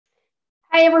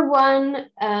Hi, everyone.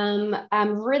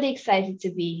 I'm really excited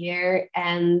to be here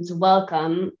and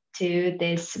welcome to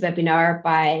this webinar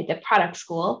by the Product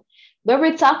School, where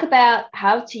we talk about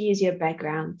how to use your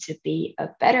background to be a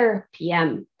better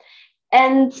PM.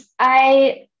 And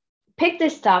I picked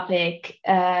this topic.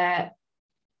 There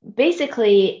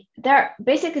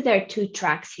are two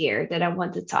tracks here that I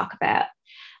want to talk about.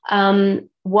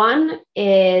 One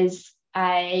is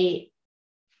I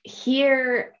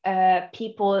hear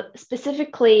people,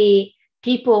 specifically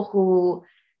people who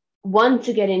want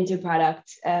to get into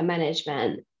product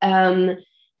management. And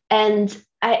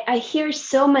I hear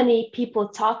so many people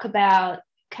talk about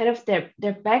kind of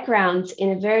their backgrounds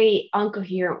in a very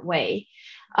incoherent way.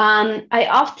 I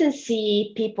often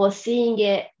see people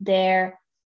seeing their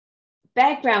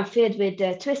background filled with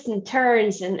the twists and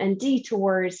turns and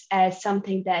detours as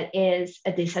something that is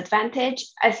a disadvantage.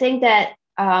 I think that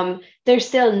there's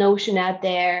still a notion out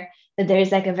there that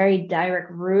there's like a very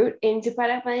direct route into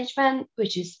product management,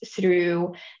 which is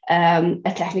through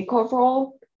a technical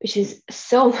role, which is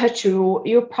so not true.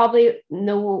 You probably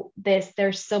know this.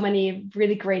 There's so many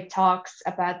really great talks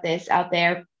about this out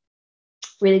there,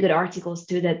 really good articles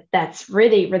too, that's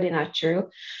really, really not true.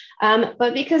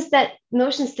 But because that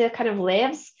notion still kind of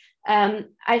lives,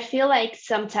 I feel like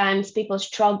sometimes people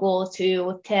struggle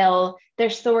to tell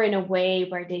their story in a way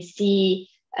where they see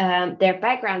their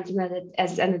background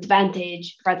as an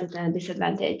advantage rather than a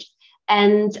disadvantage.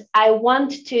 And I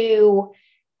want you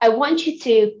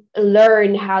to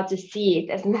learn how to see it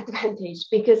as an advantage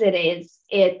because it is.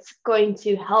 It's going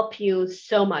to help you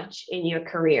so much in your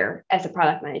career as a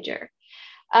product manager.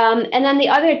 And then the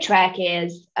other track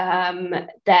is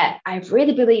that I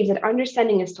really believe that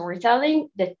understanding and storytelling,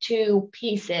 the two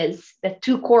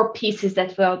core pieces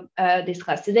that we'll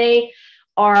discuss today,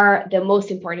 are the most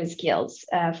important skills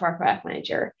for a product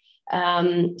manager.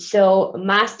 So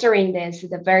mastering this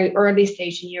at a very early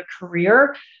stage in your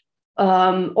career,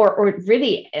 or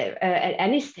really at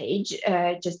any stage,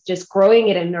 just growing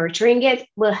it and nurturing it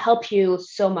will help you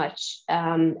so much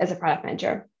as a product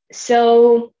manager.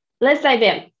 So let's dive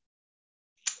in.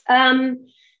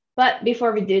 But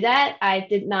before we do that, I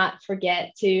did not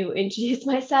forget to introduce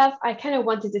myself. I kind of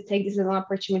wanted to take this as an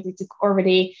opportunity to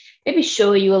already maybe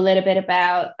show you a little bit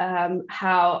about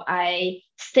how I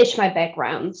stitch my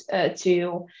background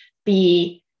to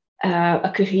be a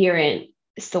coherent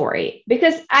story,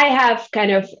 because I have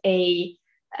kind of a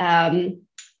little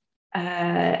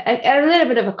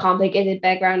bit of a complicated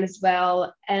background as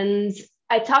well. And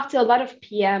I talked to a lot of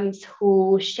PMs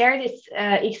who share this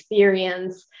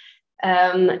experience,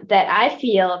 that I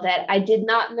feel that I did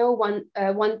not know what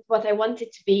I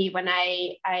wanted to be when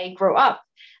I grew up.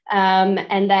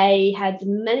 And I had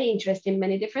many interests in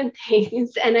many different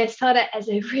things. And I saw that as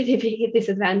a really big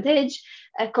disadvantage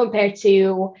compared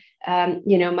to,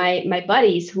 my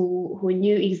buddies who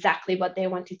knew exactly what they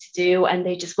wanted to do and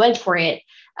they just went for it.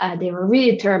 They were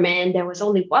really determined. There was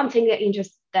only one thing that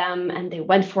interested them and they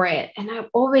went for it. And I've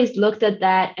always looked at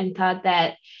that and thought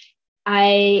that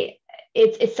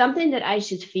it's something that I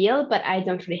should feel, but I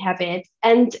don't really have it.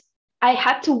 And I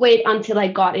had to wait until I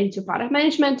got into product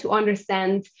management to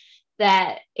understand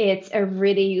that it's a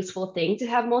really useful thing to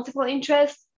have multiple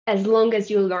interests as long as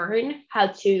you learn how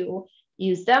to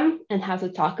use them and how to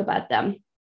talk about them.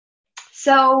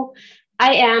 So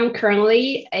I am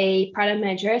currently a product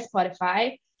manager at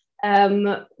Spotify,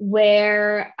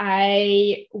 where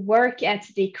I work at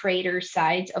the creator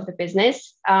side of the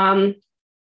business.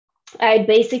 I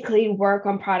basically work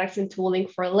on products and tooling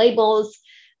for labels,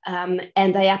 and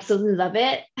I absolutely love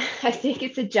it. I think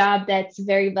it's a job that's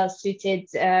very well suited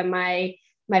my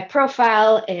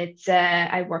profile.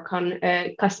 I work on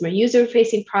customer user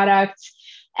facing products,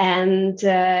 and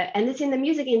it's in the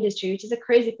music industry, which is a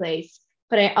crazy place,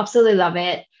 but I absolutely love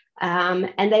it.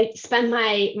 And I spend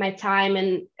my time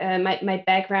and my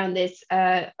background is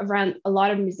around a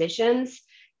lot of musicians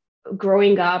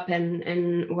growing up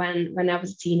and when I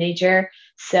was a teenager.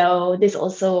 So this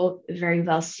also very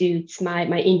well suits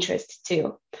my interest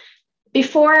too.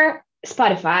 Before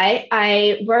Spotify,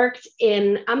 I worked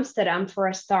in Amsterdam for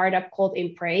a startup called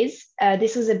Impraise.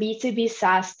 This was a B2B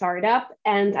SaaS startup,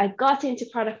 and I got into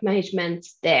product management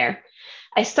there.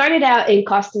 I started out in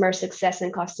customer success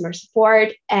and customer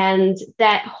support, and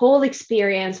that whole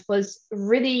experience was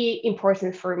really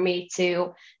important for me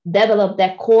to develop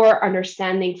that core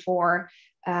understanding for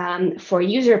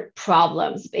user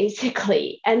problems,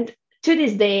 basically. And to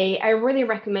this day, I really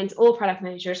recommend all product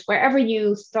managers, wherever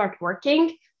you start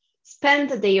working,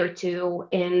 spend a day or two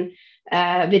in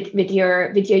with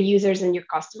your users and your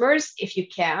customers if you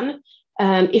can.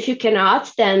 If you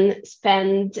cannot, then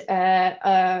spend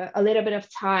a little bit of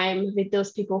time with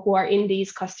those people who are in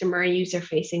these customer and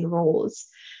user-facing roles.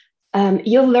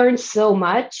 You'll learn so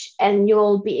much, and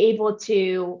you'll be able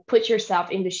to put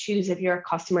yourself in the shoes of your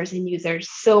customers and users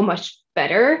so much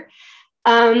better.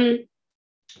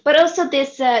 But also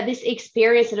this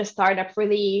experience at a startup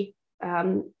really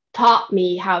taught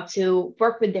me how to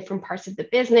work with different parts of the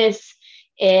business.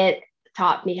 It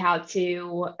taught me how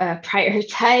to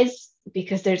prioritize,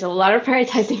 because there's a lot of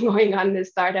prioritizing going on in the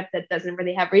startup that doesn't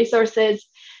really have resources,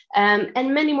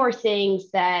 and many more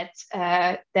things that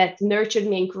that nurtured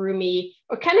me and grew me,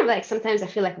 or kind of like sometimes I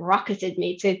feel like rocketed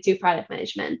me to product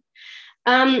management.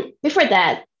 Before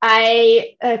that,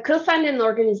 I co-founded an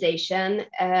organization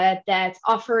that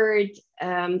offered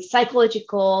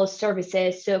psychological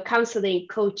services, so counseling,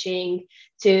 coaching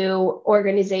to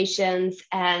organizations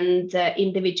and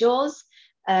individuals,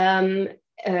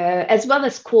 as well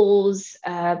as schools.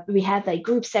 We had like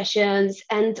group sessions,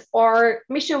 and our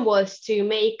mission was to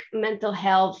make mental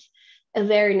health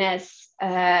awareness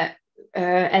and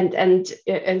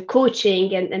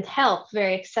coaching and help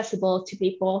very accessible to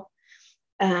people.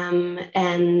 And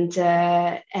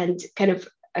kind of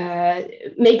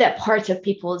make that part of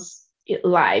people's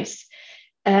lives.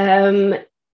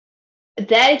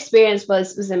 That experience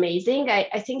was amazing.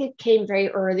 I think it came very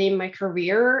early in my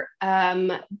career,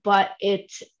 but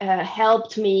it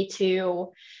helped me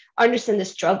to understand the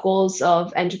struggles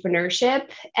of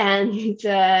entrepreneurship, and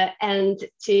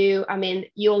to, I mean,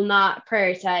 you'll not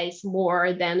prioritize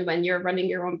more than when you're running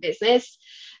your own business.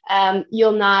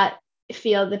 You'll not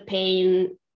feel the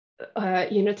pain,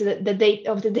 to the day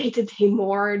of the day-to-day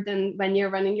more than when you're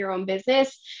running your own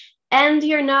business, and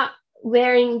you're not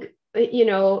wearing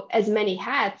as many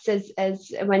hats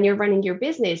as when you're running your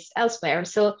business elsewhere.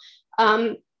 So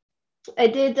I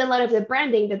did a lot of the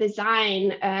branding, the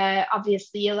design,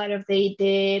 obviously a lot of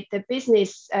the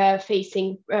business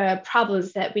facing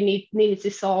problems that we needed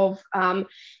to solve, and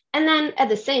then at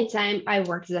the same time I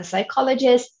worked as a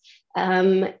psychologist,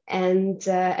 and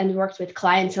worked with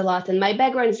clients a lot. And my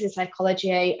background is in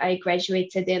psychology. I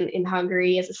graduated in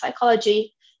Hungary as a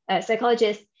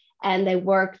psychologist, and I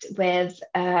worked with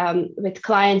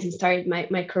clients and started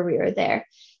my career there.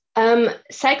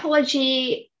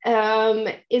 Psychology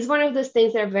is one of those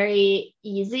things that are very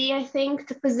easy, I think,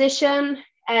 to position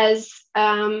as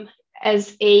a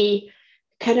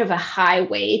kind of a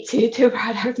highway to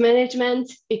product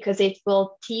management, because it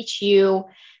will teach you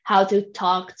how to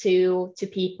talk to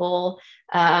people.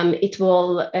 It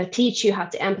will teach you how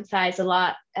to empathize a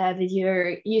lot with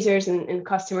your users and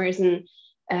customers, and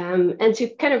to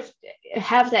kind of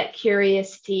have that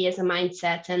curiosity as a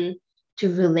mindset and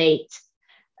to relate.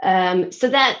 So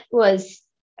that was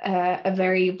a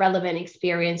very relevant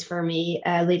experience for me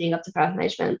leading up to product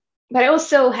management. But I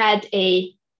also had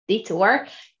a detour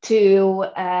to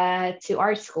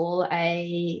art school.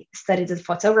 I studied as a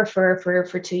photographer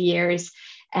for 2 years.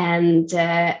 And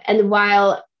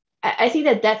while I think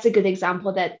that that's a good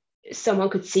example that someone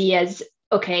could see as,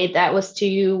 okay, that was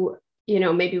 2,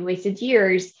 maybe wasted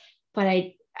years, but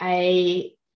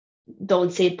I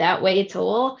don't see it that way at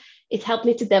all. It helped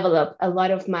me to develop a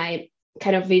lot of my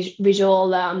kind of visual,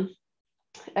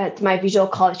 my visual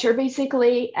culture,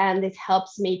 basically, and it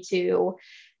helps me to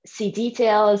see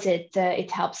details.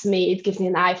 It helps me. It gives me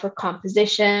an eye for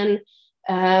composition.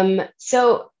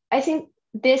 So I think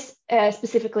this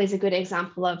specifically is a good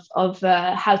example of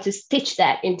how to stitch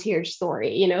that into your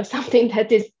story. Something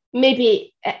that is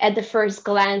maybe at the first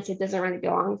glance it doesn't really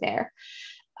belong there.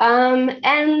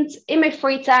 And in my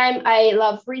free time, I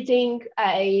love reading.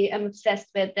 I am obsessed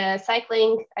with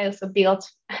cycling. I also built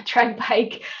a track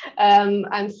bike.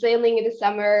 I'm sailing in the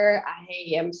summer.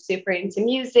 I am super into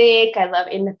music. I love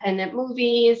independent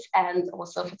movies and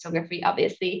also photography,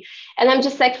 obviously. And I'm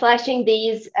just like flashing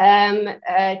these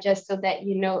just so that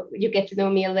you get to know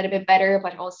me a little bit better,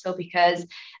 but also because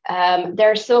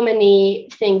there are so many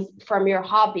things from your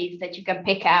hobbies that you can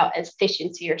pick out and stitch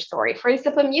into your story. For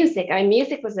example, music.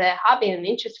 Music was a hobby and an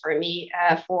interest for me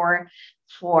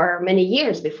for many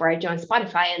years before I joined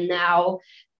Spotify, and now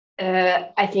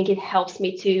I think it helps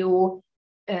me to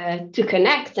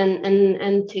connect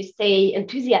and to stay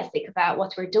enthusiastic about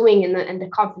what we're doing in the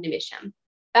company mission.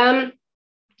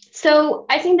 So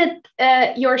I think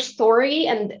that your story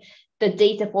and the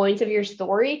data points of your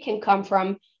story can come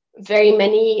from very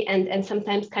many and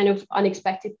sometimes kind of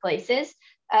unexpected places.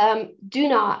 Do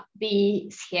not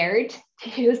be scared to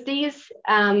use these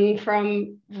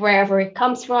from wherever it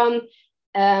comes from.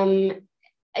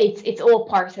 It's all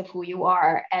part of who you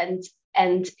are, and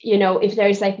And, if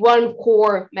there's like one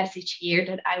core message here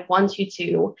that I want you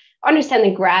to understand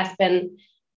and grasp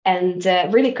and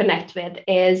really connect with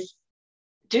is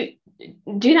do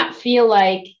not feel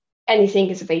like anything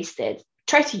is wasted.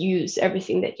 Try to use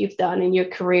everything that you've done in your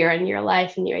career and your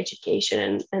life and your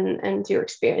education and your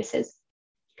experiences.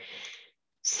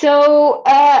 So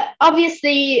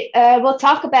obviously, we'll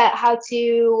talk about how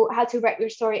to wrap your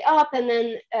story up, and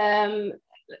then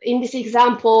in this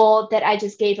example that I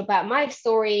just gave about my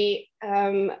story,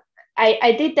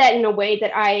 I did that in a way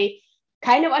that I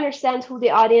kind of understand who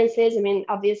the audience is. I mean,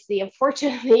 obviously,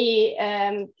 unfortunately,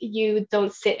 you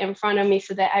don't sit in front of me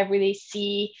so that I really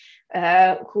see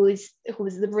who's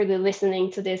really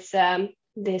listening to this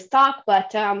talk.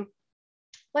 But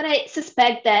I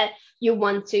suspect that you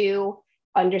want to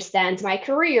understand my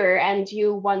career and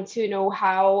you want to know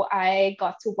how I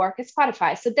got to work at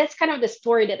Spotify. So that's kind of the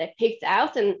story that I picked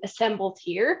out and assembled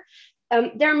here.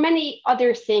 There are many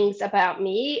other things about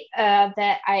me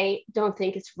that I don't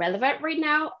think is relevant right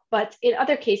now, but in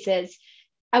other cases,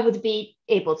 I would be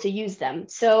able to use them.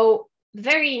 So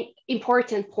very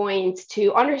important point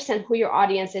to understand who your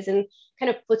audience is and kind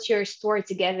of put your story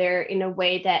together in a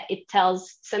way that it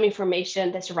tells some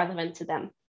information that's relevant to them.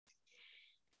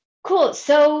 Cool.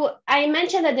 So I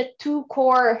mentioned that the two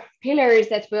core pillars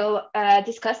that we'll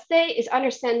discuss today is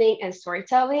understanding and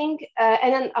storytelling.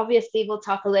 And then obviously we'll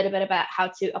talk a little bit about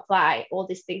how to apply all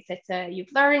these things that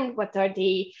you've learned. What are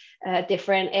the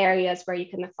different areas where you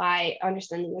can apply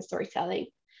understanding and storytelling?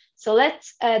 So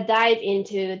let's dive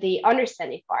into the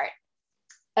understanding part.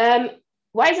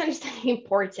 Why is understanding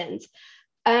important?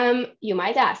 You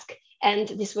might ask. And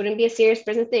this wouldn't be a serious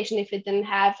presentation if it didn't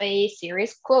have a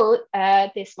serious quote.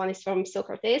 This one is from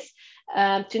Socrates.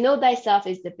 To know thyself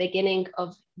is the beginning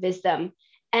of wisdom.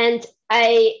 And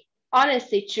I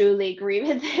honestly, truly agree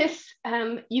with this.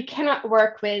 You cannot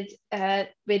work with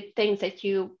things that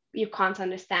you can't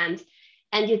understand.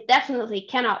 And you definitely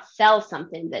cannot sell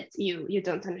something that you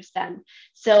don't understand.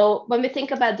 So when we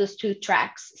think about those two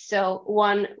tracks, so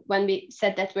one, when we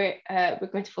said that we're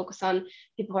going to focus on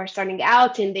people who are starting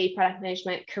out in the product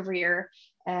management career,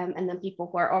 and then people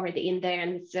who are already in there,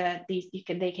 and it's,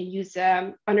 they can use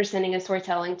understanding and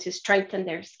storytelling to strengthen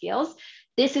their skills.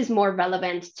 This is more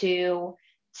relevant to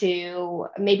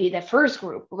maybe the first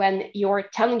group when you're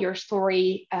telling your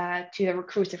story to a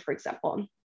recruiter, for example.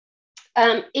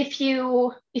 If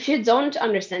you don't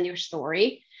understand your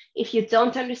story, if you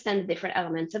don't understand the different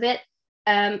elements of it,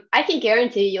 I can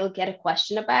guarantee you'll get a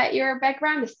question about your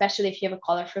background, especially if you have a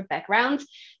colorful background.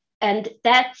 And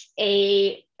that's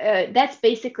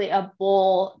basically a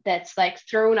ball that's like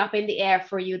thrown up in the air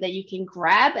for you that you can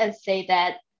grab and say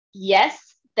that,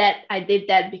 yes, that I did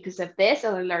that because of this,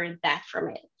 and I learned that from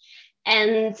it.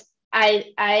 And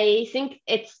I think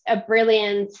it's a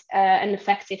brilliant and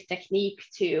effective technique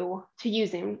to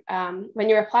using when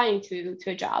you're applying to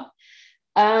a job.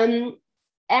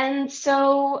 And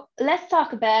so let's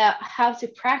talk about how to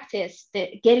practice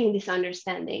getting this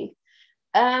understanding.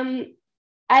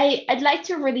 I'd like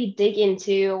to really dig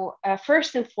into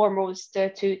first and foremost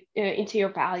into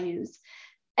your values.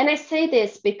 And I say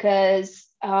this because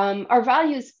our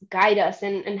values guide us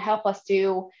and help us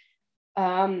to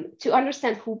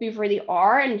understand who we really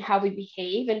are and how we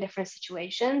behave in different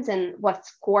situations and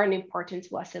what's core and important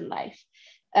to us in life.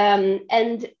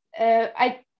 And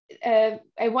I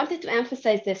wanted to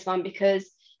emphasize this one because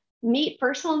me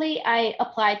personally, I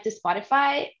applied to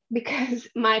Spotify because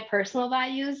my personal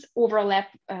values overlap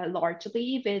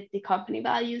largely with the company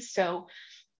values. So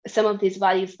some of these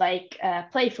values like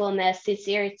playfulness,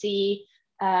 sincerity,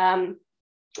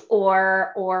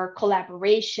 or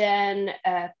collaboration,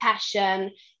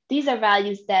 passion. These are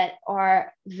values that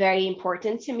are very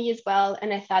important to me as well.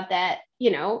 And I thought that,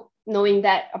 knowing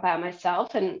that about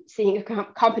myself and seeing a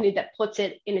company that puts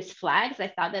it in its flags, I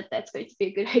thought that that's going to be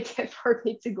a good idea for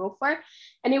me to go for.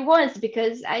 And it was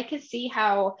because I could see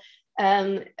how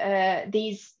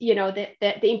these,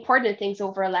 the important things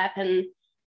overlap and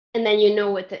then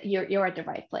you're at the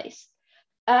right place.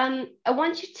 I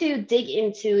want you to dig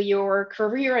into your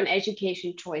career and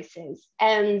education choices.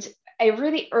 And I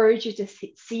really urge you to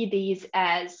see these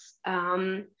as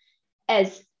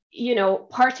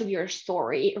part of your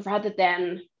story rather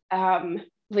than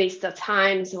waste of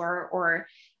times or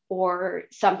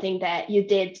something that you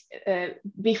did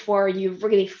before you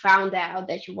really found out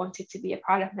that you wanted to be a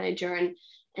product manager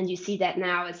and you see that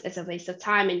now as a waste of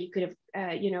time and you could have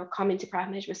come into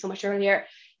product management so much earlier.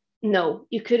 No,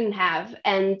 you couldn't have,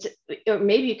 or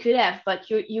maybe you could have, but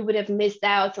you would have missed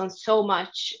out on so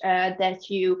much that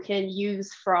you can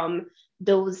use from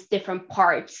those different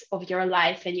parts of your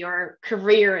life and your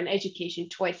career and education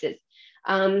choices.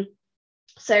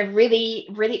 So I really,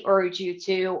 really urge you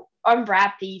to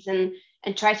unwrap these and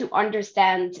try to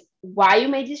understand why you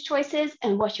made these choices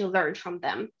and what you learned from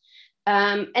them.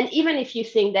 And even if you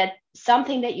think that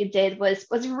something that you did was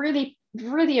really,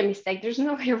 really a mistake, there's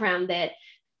no way around it.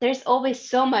 There's always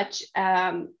so much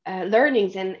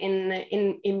learnings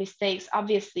in mistakes,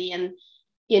 obviously. And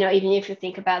even if you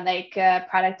think about like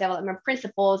product development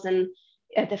principles and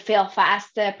the fail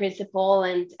fast principle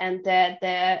and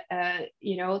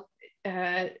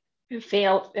uh,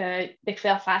 fail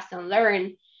fast and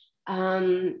learn.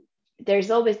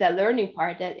 There's always that learning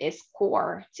part that is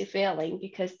core to failing,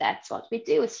 because that's what we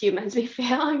do as humans. We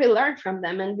fail and we learn from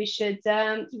them, and we should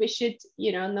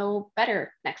know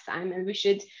better next time, and we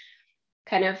should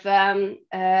kind of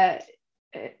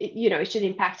it should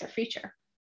impact our future.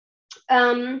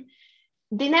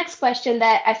 The next question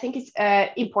that I think is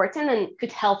important and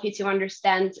could help you to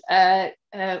understand kind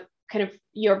of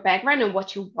your background and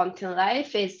what you want in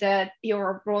life is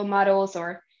your role models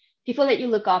or people that you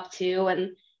look up to.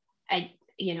 And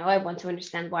I want to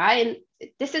understand why. And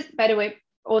this is, by the way,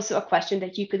 also a question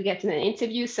that you could get in an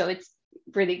interview. So it's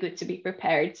really good to be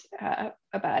prepared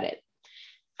about it.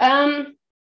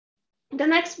 The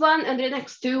next one and the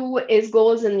next two is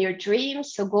goals and your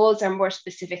dreams. So goals are more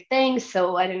specific things.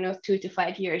 So I don't know, 2 to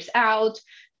 5 years out,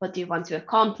 what do you want to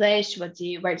accomplish? Where do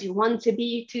you want to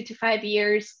be 2 to 5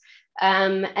 years?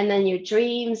 And then your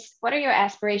dreams, what are your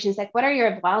aspirations? Like, what are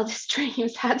your wildest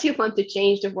dreams? How do you want to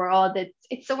change the world?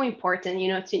 It's so important,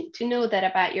 to know that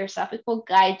about yourself. It will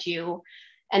guide you,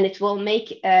 and it will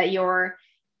make your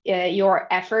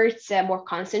efforts more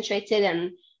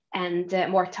concentrated and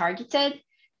more targeted.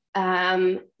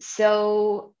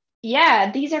 So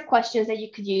yeah, these are questions that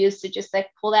you could use to just like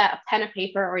pull out a pen and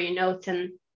paper or your notes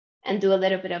and do a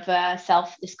little bit of a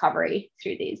self-discovery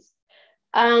through these.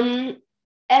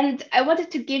 And I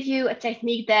wanted to give you a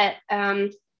technique that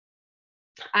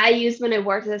I used when I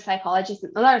worked as a psychologist,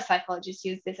 and a lot of psychologists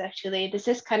use this actually. This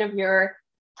is kind of your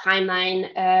timeline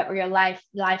or your life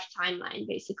timeline,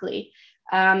 basically.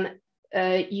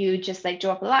 You just like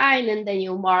draw up a line, and then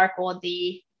you mark all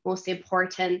the most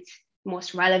important,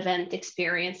 most relevant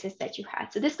experiences that you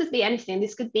had. So this could be anything.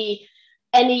 This could be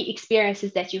any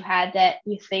experiences that you had that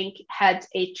you think had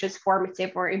a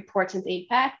transformative or important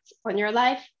impact on your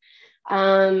life.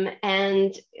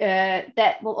 And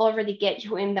that will already get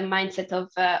you in the mindset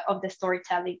of the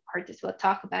storytelling part, as we'll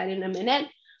talk about in a minute.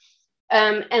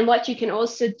 And what you can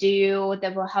also do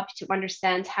that will help you to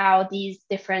understand how these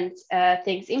different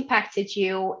things impacted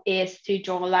you is to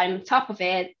draw a line on top of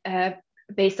it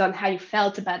based on how you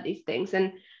felt about these things.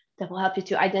 And that will help you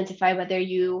to identify whether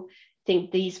you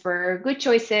think these were good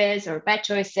choices or bad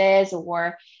choices,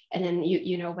 and then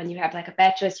when you have like a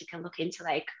bad choice, you can look into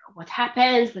like what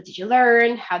happened, what did you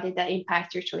learn, how did that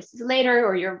impact your choices later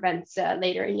or your events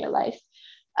later in your life.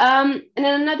 And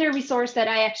then another resource that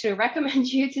I actually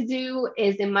recommend you to do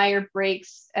is the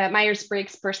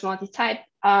Myers-Briggs personality type.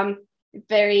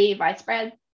 Very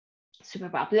widespread, super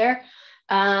popular.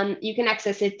 You can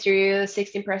access it through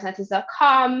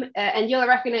 16personalities.com, and you'll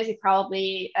recognize it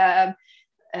probably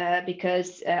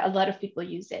because a lot of people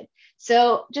use it.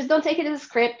 So just don't take it as a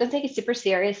script, don't take it super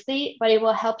seriously, but it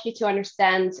will help you to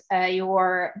understand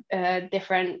your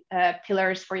different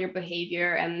pillars for your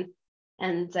behavior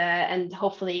and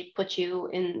hopefully put you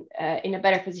in a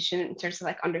better position in terms of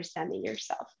like understanding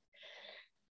yourself.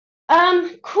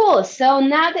 Cool. So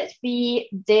now that we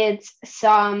did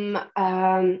some,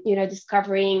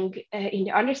 discovering in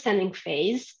the understanding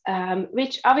phase,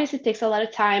 which obviously takes a lot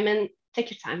of time, and take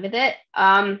your time with it.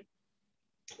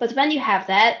 But when you have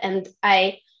that, and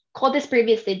I called this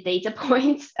previously data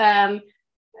points,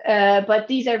 but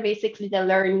these are basically the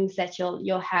learnings that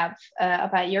you'll have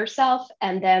about yourself,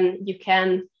 and then you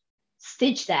can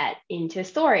stitch that into a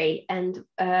story. And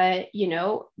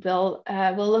we'll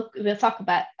talk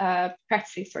about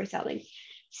practicing storytelling.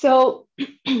 So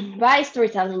why is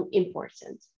storytelling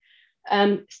important?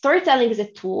 Storytelling is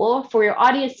a tool for your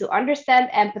audience to understand,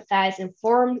 empathize, and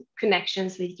form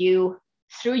connections with you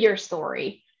through your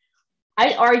story.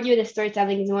 I argue that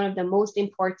storytelling is one of the most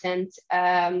important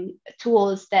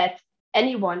tools that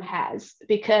anyone has,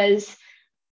 because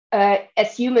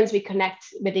as humans, we connect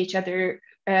with each other,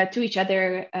 to each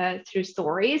other through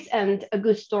stories, and a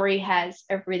good story has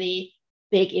a really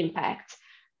big impact.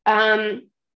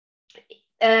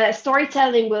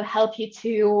 Storytelling will help you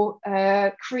to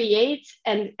create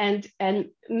and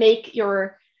make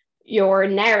your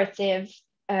narrative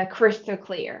crystal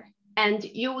clear. And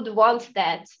you would want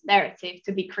that narrative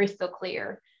to be crystal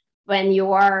clear when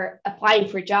you are applying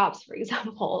for jobs, for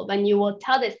example, when you will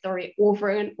tell the story over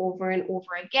and over and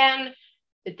over again,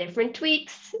 the different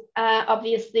tweaks.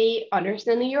 Obviously,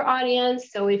 understanding your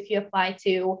audience. So if you apply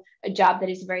to a job that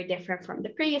is very different from the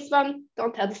previous one,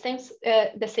 don't tell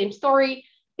the same story.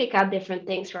 Pick out different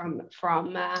things from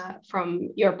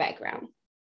your background.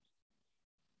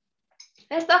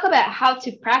 Let's talk about how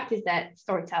to practice that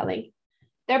storytelling.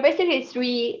 There are basically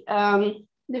three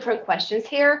different questions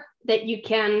here that you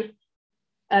can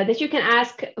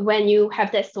ask when you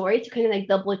have that story to kind of like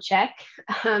double check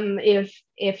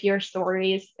if your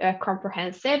story is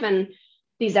comprehensive. And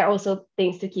these are also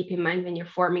things to keep in mind when you're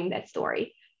forming that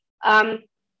story.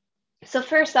 So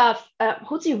first off,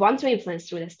 who do you want to influence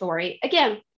through the story?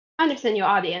 Again, understand your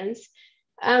audience.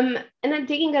 And then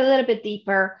digging a little bit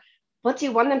deeper, what do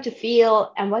you want them to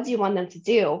feel and what do you want them to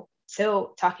do?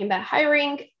 So talking about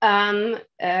hiring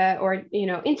or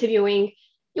interviewing,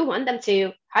 you want them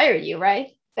to hire you, right?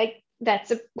 Like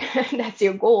that's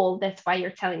your goal. That's why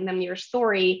you're telling them your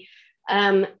story.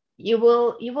 You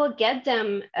will get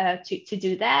them to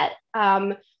do that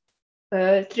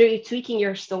through tweaking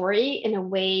your story in a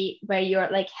way where you're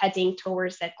like heading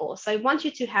towards that goal. So I want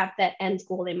you to have that end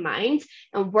goal in mind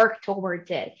and work towards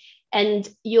it. And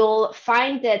you'll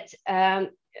find that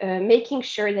making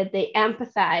sure that they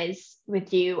empathize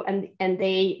with you and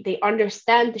they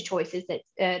understand the choices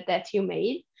that you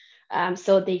made,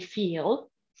 so they feel,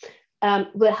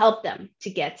 will help them to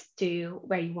get to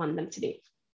where you want them to be.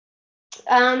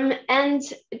 And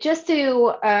just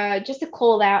to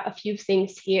call out a few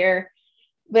things here.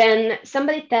 When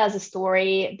somebody tells a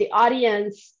story, the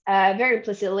audience very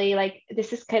implicitly, like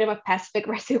this is kind of a passive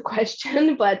aggressive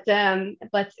question, but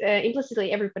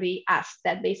implicitly everybody asks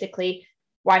that basically,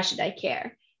 why should I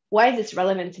care? Why is this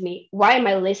relevant to me? Why am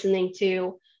I listening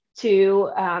to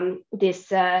this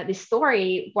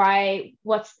story?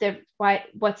 What's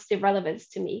the relevance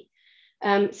to me?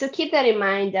 So keep that in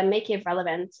mind and make it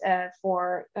relevant to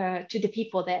the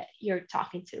people that you're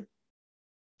talking to.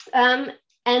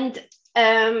 And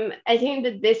I think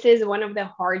that this is one of the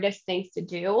hardest things to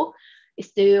do,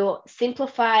 is to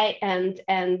simplify and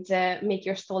make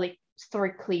your story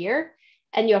clear.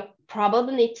 And you'll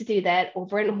probably need to do that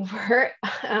over and over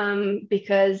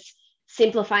because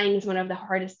simplifying is one of the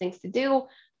hardest things to do,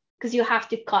 because you have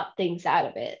to cut things out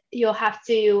of it. You'll have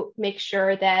to make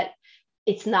sure that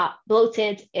it's not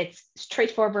bloated, it's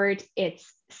straightforward,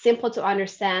 it's simple to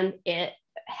understand, it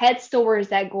heads towards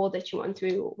that goal that you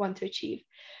want to achieve.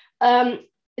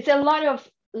 It's a lot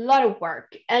of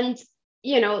work, and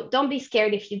don't be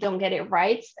scared if you don't get it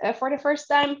right for the first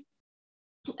time.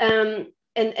 And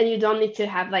you don't need to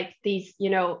have like these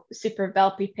super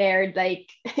well prepared like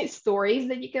stories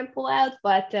that you can pull out,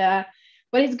 but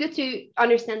it's good to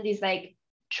understand these like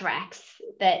tracks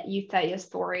that you tell your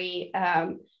story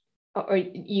or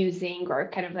using, or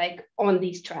kind of like on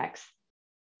these tracks.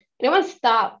 And I want to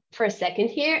stop for a second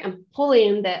here and pull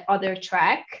in the other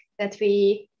track that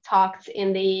we talked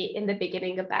in the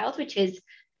beginning about, which is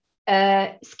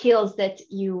skills that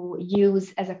you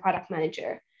use as a product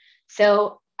manager.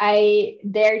 So I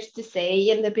dared to say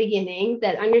in the beginning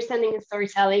that understanding and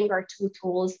storytelling are two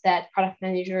tools that product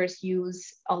managers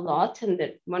use a lot, and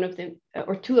that one of them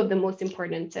or two of the most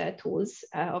important tools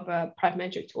of a product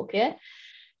manager toolkit.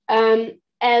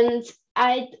 And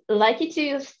I'd like you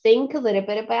to think a little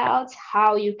bit about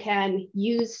how you can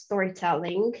use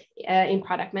storytelling in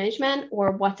product management,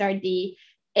 or what are the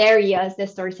areas that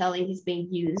storytelling is being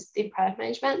used in product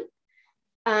management.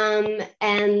 And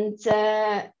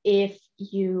if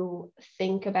you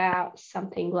think about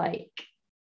something like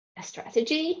a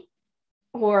strategy,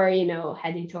 or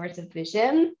heading towards a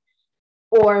vision,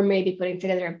 or maybe putting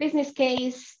together a business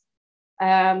case,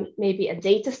 maybe a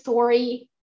data story,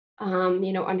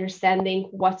 understanding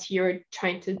what you're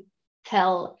trying to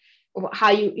tell, or how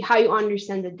you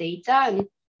understand the data and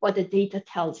what the data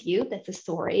tells you, that's a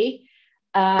story.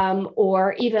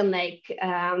 Or even like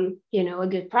a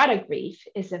good product brief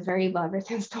is a very well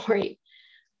written story.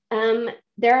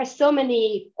 There are so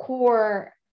many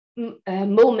core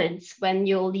moments when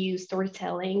you'll use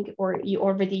storytelling, or you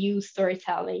already use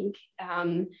storytelling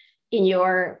in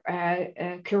your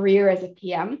career as a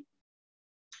PM.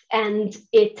 And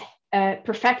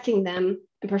perfecting them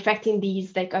and perfecting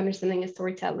these like understanding and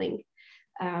storytelling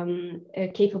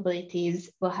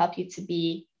capabilities will help you to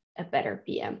be a better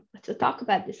PM. So talk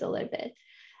about this a little bit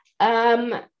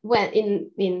when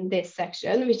in this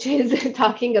section, which is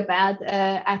talking about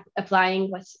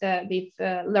applying what we've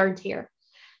learned here.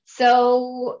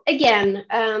 So again,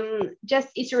 just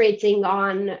iterating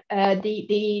on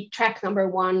the track number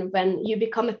one, when you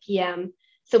become a PM.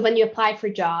 So when you apply for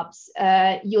jobs,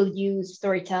 you'll use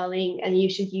storytelling, and you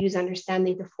should use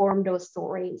understanding to form those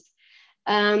stories.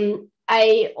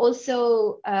 I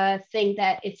also think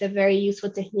that it's a very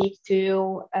useful technique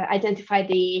to identify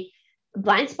the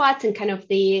blind spots and kind of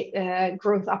the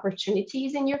growth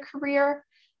opportunities in your career.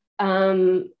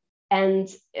 And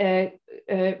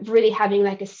really having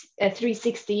like a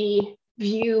 360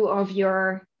 view of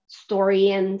your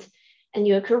story and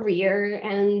your career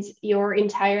and your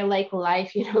entire like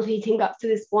life, leading up to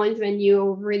this point when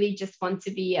you really just want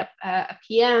to be a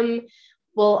PM,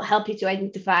 will help you to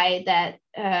identify that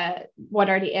what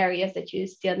are the areas that you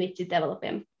still need to develop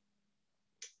in.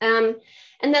 And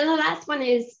then the last one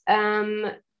is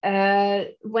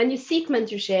when you seek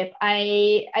mentorship,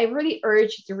 I really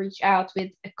urge you to reach out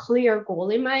with a clear goal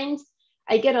in mind.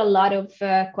 I get a lot of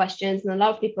questions, and a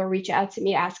lot of people reach out to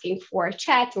me asking for a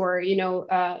chat or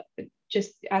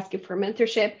just asking for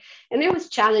mentorship, and I always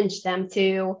challenge them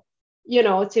to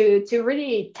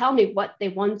really tell me what they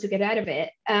want to get out of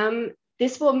it.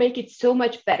 This will make it so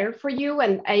much better for you,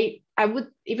 and I would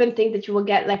even think that you will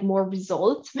get like more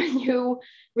results when you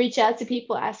reach out to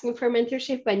people asking for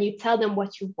mentorship, when you tell them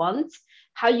what you want,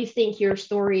 how you think your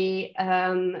story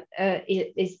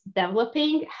is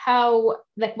developing,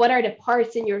 what are the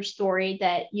parts in your story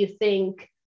that you think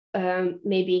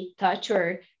maybe touch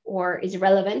or is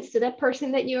relevant to that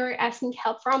person that you're asking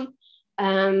help from,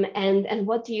 and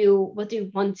what do you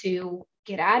want to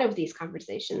get out of these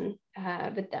conversations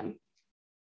with them.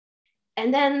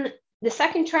 And then the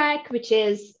second track, which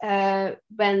is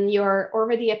when you're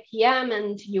already a PM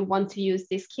and you want to use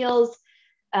these skills,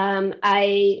 I'm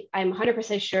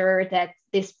 100% sure that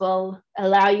this will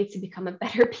allow you to become a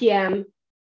better PM,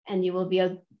 and you will be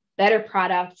a better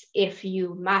product if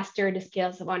you master the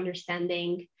skills of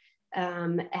understanding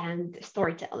and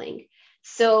storytelling.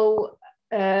 So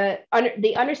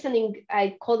the understanding,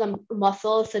 I call them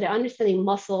muscles. So the understanding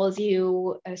muscles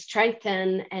you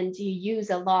strengthen and you use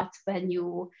a lot when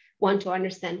you want to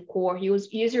understand core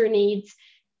user needs,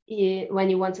 when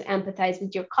you want to empathize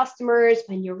with your customers,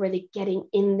 when you're really getting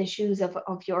in the shoes of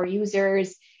your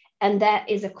users. And that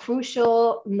is a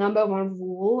crucial number one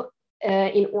rule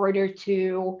in order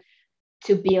to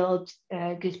build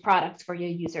good products for your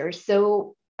users.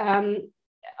 So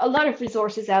a lot of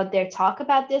resources out there talk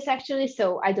about this actually,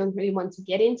 so I don't really want to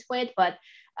get into it, but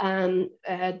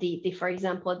for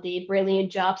example, the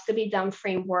Brilliant Jobs to Be Done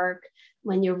framework,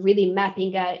 when you're really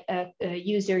mapping out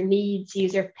user needs,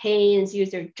 user pains,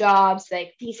 user jobs,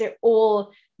 like these are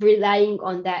all relying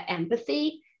on that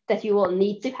empathy that you will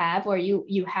need to have, or you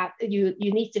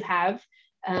need to have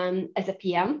as a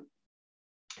PM.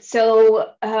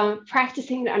 So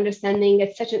practicing the understanding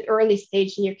at such an early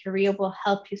stage in your career will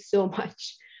help you so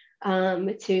much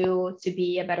to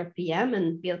be a better PM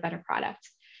and build better products.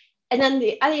 And then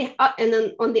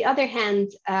on the other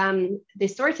hand, the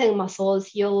storytelling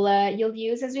muscles you'll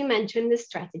use, as we mentioned, the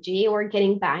strategy or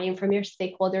getting buy-in from your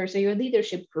stakeholders or your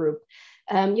leadership group.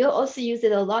 You'll also use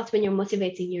it a lot when you're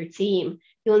motivating your team.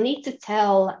 You'll need to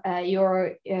tell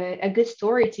a good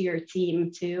story to your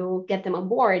team to get them on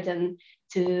board and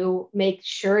to make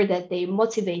sure that they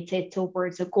motivated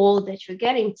towards a goal that you're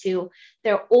getting to.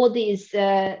 There are all these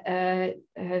very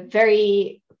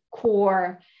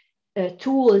core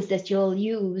tools that you'll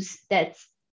use that's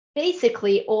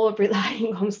basically all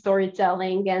relying on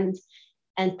storytelling and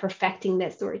perfecting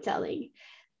that storytelling.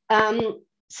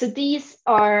 So these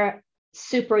are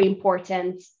super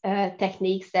important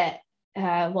techniques that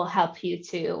will help you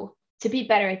to be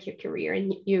better at your career,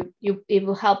 and it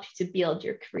will help you to build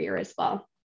your career as well.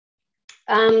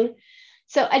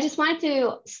 So I just wanted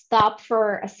to stop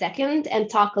for a second and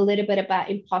talk a little bit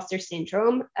about imposter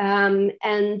syndrome.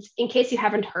 And in case you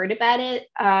haven't heard about it,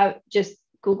 just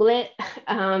Google it.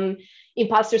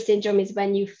 Imposter syndrome is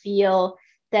when you feel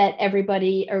that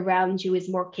everybody around you is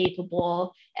more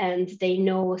capable and they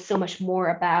know so much more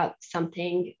about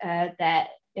something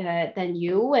than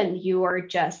you, and you are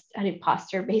just an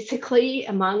imposter basically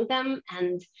among them.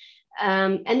 And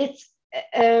it's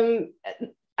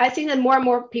I think that more and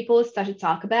more people start to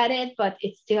talk about it, but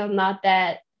it's still not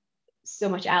that so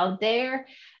much out there.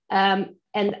 And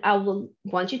I will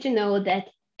want you to know that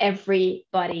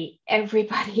everybody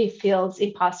feels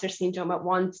imposter syndrome at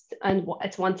one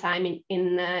time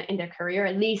in their career,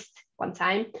 at least one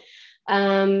time.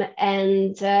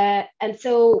 And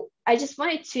so I just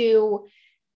wanted to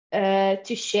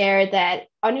share that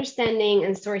understanding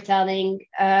and storytelling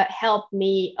helped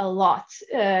me a lot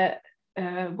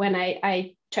when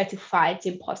I try to fight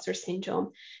imposter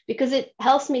syndrome, because it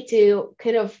helps me to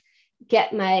kind of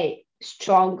get my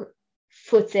strong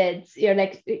footed,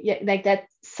 like that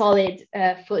solid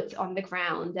foot on the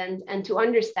ground, and to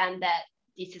understand that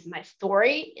this is my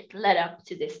story. It led up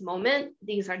to this moment.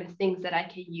 These are the things that I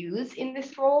can use in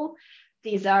this role.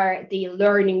 These are the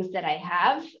learnings that I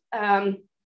have.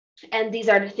 And these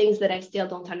are the things that I still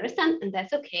don't understand, and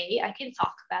that's okay. I can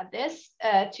talk about this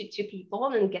to people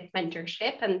and get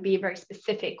mentorship and be very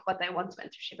specific what I want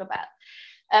mentorship about.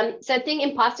 So I think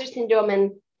imposter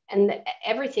syndrome and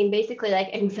everything basically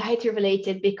like anxiety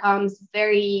related becomes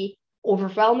very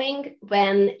overwhelming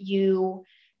when you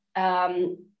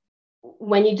don't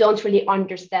really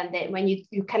understand it, when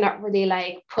you cannot really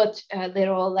like put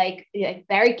little like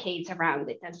barricades around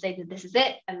it and say that this is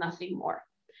it and nothing more.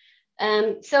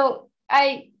 So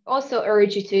I also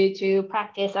urge you to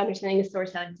practice understanding the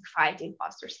storytelling to fight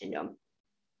imposter syndrome.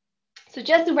 So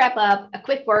just to wrap up, a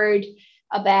quick word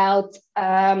about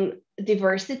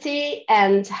diversity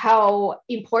and how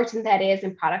important that is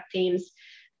in product teams.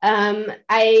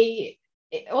 I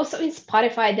also in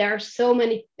Spotify, there are so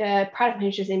many product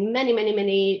managers in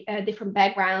many different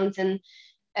backgrounds, and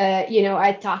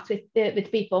I talked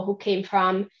with people who came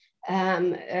from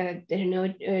I don't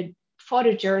know,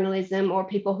 photojournalism, or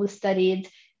people who studied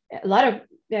a lot of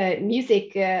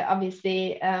music.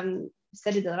 Obviously,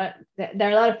 studied a lot. There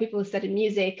are a lot of people who studied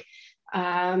music,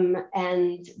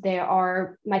 and there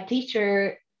are my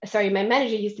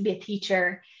manager used to be a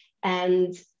teacher,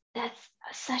 and that's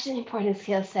such an important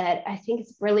skill set. I think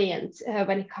it's brilliant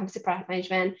when it comes to product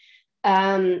management.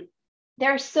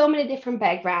 There are so many different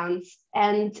backgrounds,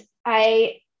 and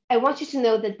I want you to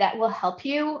know that will help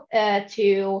you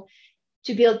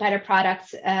to build better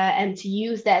products and to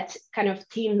use that kind of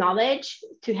team knowledge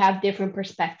to have different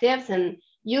perspectives and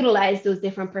utilize those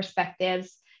different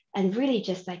perspectives and really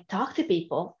just like talk to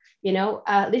people,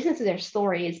 listen to their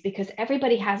stories, because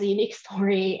everybody has a unique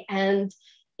story. And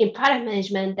in product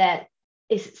management, that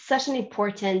is such an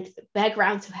important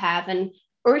background to have, and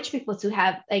urge people to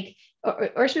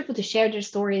share their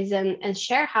stories and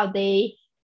share how they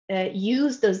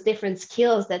use those different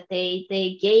skills that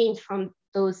they gained from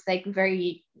those like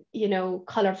very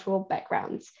colorful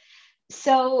backgrounds.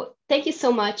 So thank you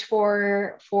so much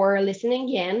for listening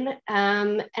in,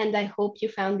 and I hope you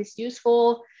found this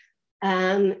useful.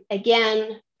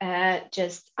 Again,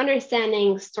 just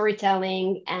understanding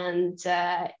storytelling and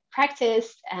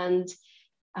practice, and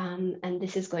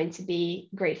this is going to be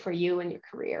great for you and your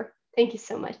career. Thank you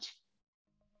so much.